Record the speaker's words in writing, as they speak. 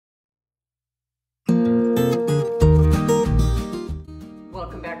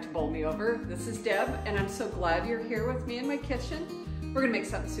This is Deb, and I'm so glad you're here with me in my kitchen. We're gonna make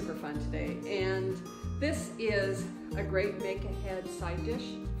something super fun today, and this is a great make-ahead side dish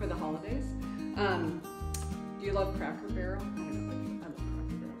for the holidays. Do you love Cracker Barrel? I don't know, I love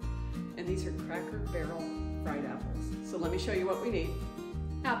Cracker Barrel. And these are Cracker Barrel fried apples. So let me show you what we need.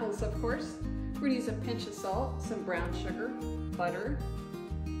 Apples, of course. We're gonna use a pinch of salt, some brown sugar, butter,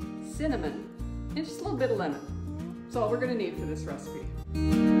 cinnamon, and just a little bit of lemon. That's all we're gonna need for this recipe.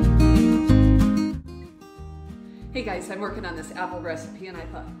 Hey guys, I'm working on this apple recipe and I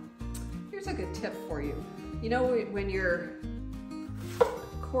thought, here's a good tip for you. You know, when you're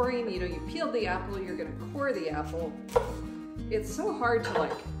coring, you peeled the apple, you're gonna core the apple. It's so hard to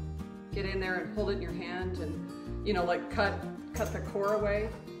like get in there and hold it in your hand and like cut the core away.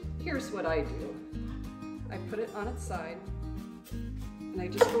 Here's what I do. I put it on its side and I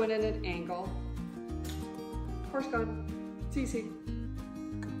just go in at an angle. Core's gone. It's easy.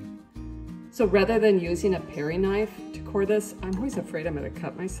 So rather than using a paring knife to core this, I'm always afraid I'm going to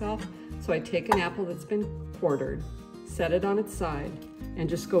cut myself. So I take an apple that's been quartered, set it on its side, and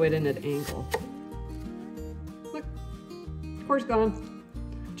just go in at an angle. Look, core's gone.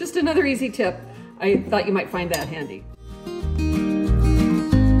 Just another easy tip. I thought you might find that handy.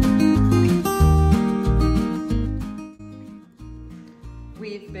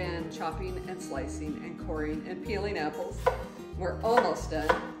 We've been chopping and slicing and coring and peeling apples. We're almost done,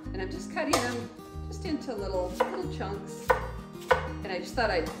 and I'm just cutting them just into little chunks. And I just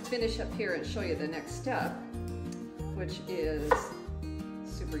thought I'd finish up here and show you the next step, which is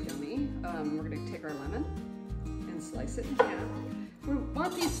super yummy. We're gonna take our lemon and slice it in half. We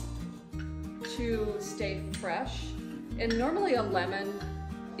want these to stay fresh, and normally a lemon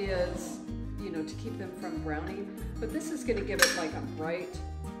is, to keep them from browning, but this is gonna give it like a bright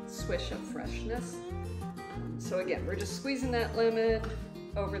swish of freshness. So again, we're just squeezing that lemon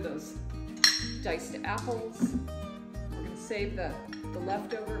over those diced apples. We're gonna save the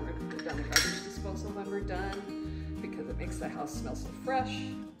leftover. We're gonna put it down the garbage disposal when we're done because it makes the house smell so fresh.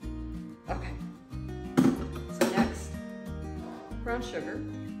 Okay, so next, brown sugar.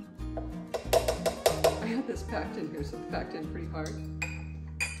 I had this packed in here, so it's packed in pretty hard.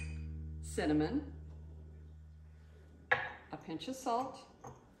 Cinnamon, a pinch of salt,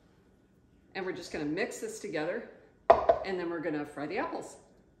 and we're just gonna mix this together, and then we're gonna fry the apples.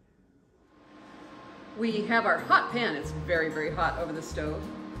 We have our hot pan. It's very, very hot over the stove,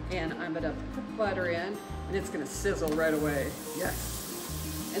 and I'm gonna put butter in, and it's gonna sizzle right away.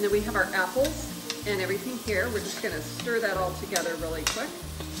 Yes. And then we have our apples and everything here. We're just gonna stir that all together really quick.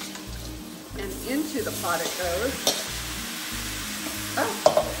 And into the pot it goes.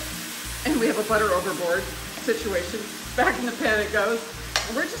 Oh, and we have a butter overboard situation. Back in the pan it goes.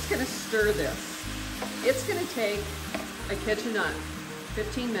 And we're just gonna stir this. It's gonna take, I kid you not,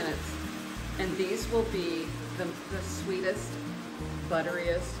 15 minutes. And these will be the sweetest,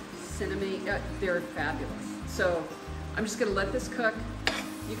 butteriest, cinnamon, they're fabulous. So I'm just gonna let this cook.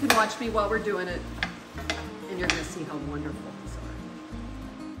 You can watch me while we're doing it, and you're gonna see how wonderful these are.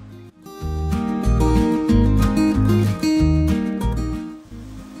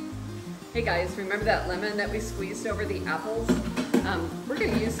 Hey guys, remember that lemon that we squeezed over the apples? We're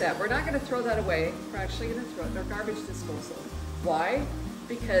gonna use that. We're not gonna throw that away. We're actually gonna throw it in our garbage disposal. Why?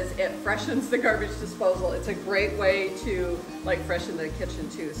 Because it freshens the garbage disposal. It's a great way to freshen the kitchen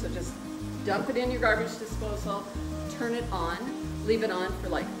too. So just dump it in your garbage disposal, turn it on, leave it on for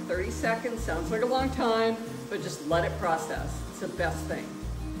 30 seconds. Sounds like a long time, but just let it process. It's the best thing.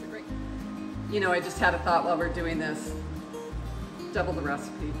 It's great. I just had a thought while we're doing this. Double the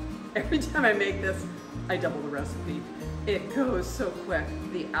recipe. Every time I make this, I double the recipe. It goes so quick.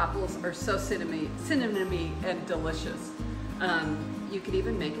 The apples are so cinnamony and delicious. You could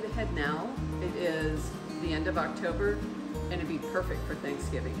even make it ahead now. It is the end of October, and it'd be perfect for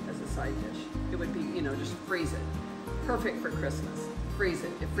Thanksgiving as a side dish. It would be, just freeze it. Perfect for Christmas. Freeze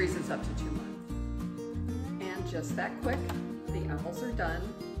it. It freezes up to 2 months. And just that quick, the apples are done.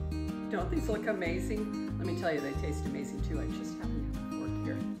 Don't these look amazing? Let me tell you, they taste amazing too. I just happen to have a fork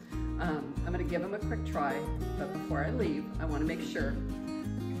here. I'm gonna give them a quick try, but before I leave, I wanna make sure,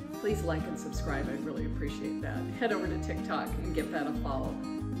 please like and subscribe. I'd really appreciate that. Head over to TikTok and give that a follow.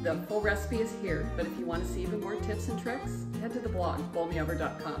 The full recipe is here, but if you want to see even more tips and tricks, head to the blog,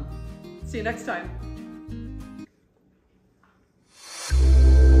 bowlmeover.com. See you next time.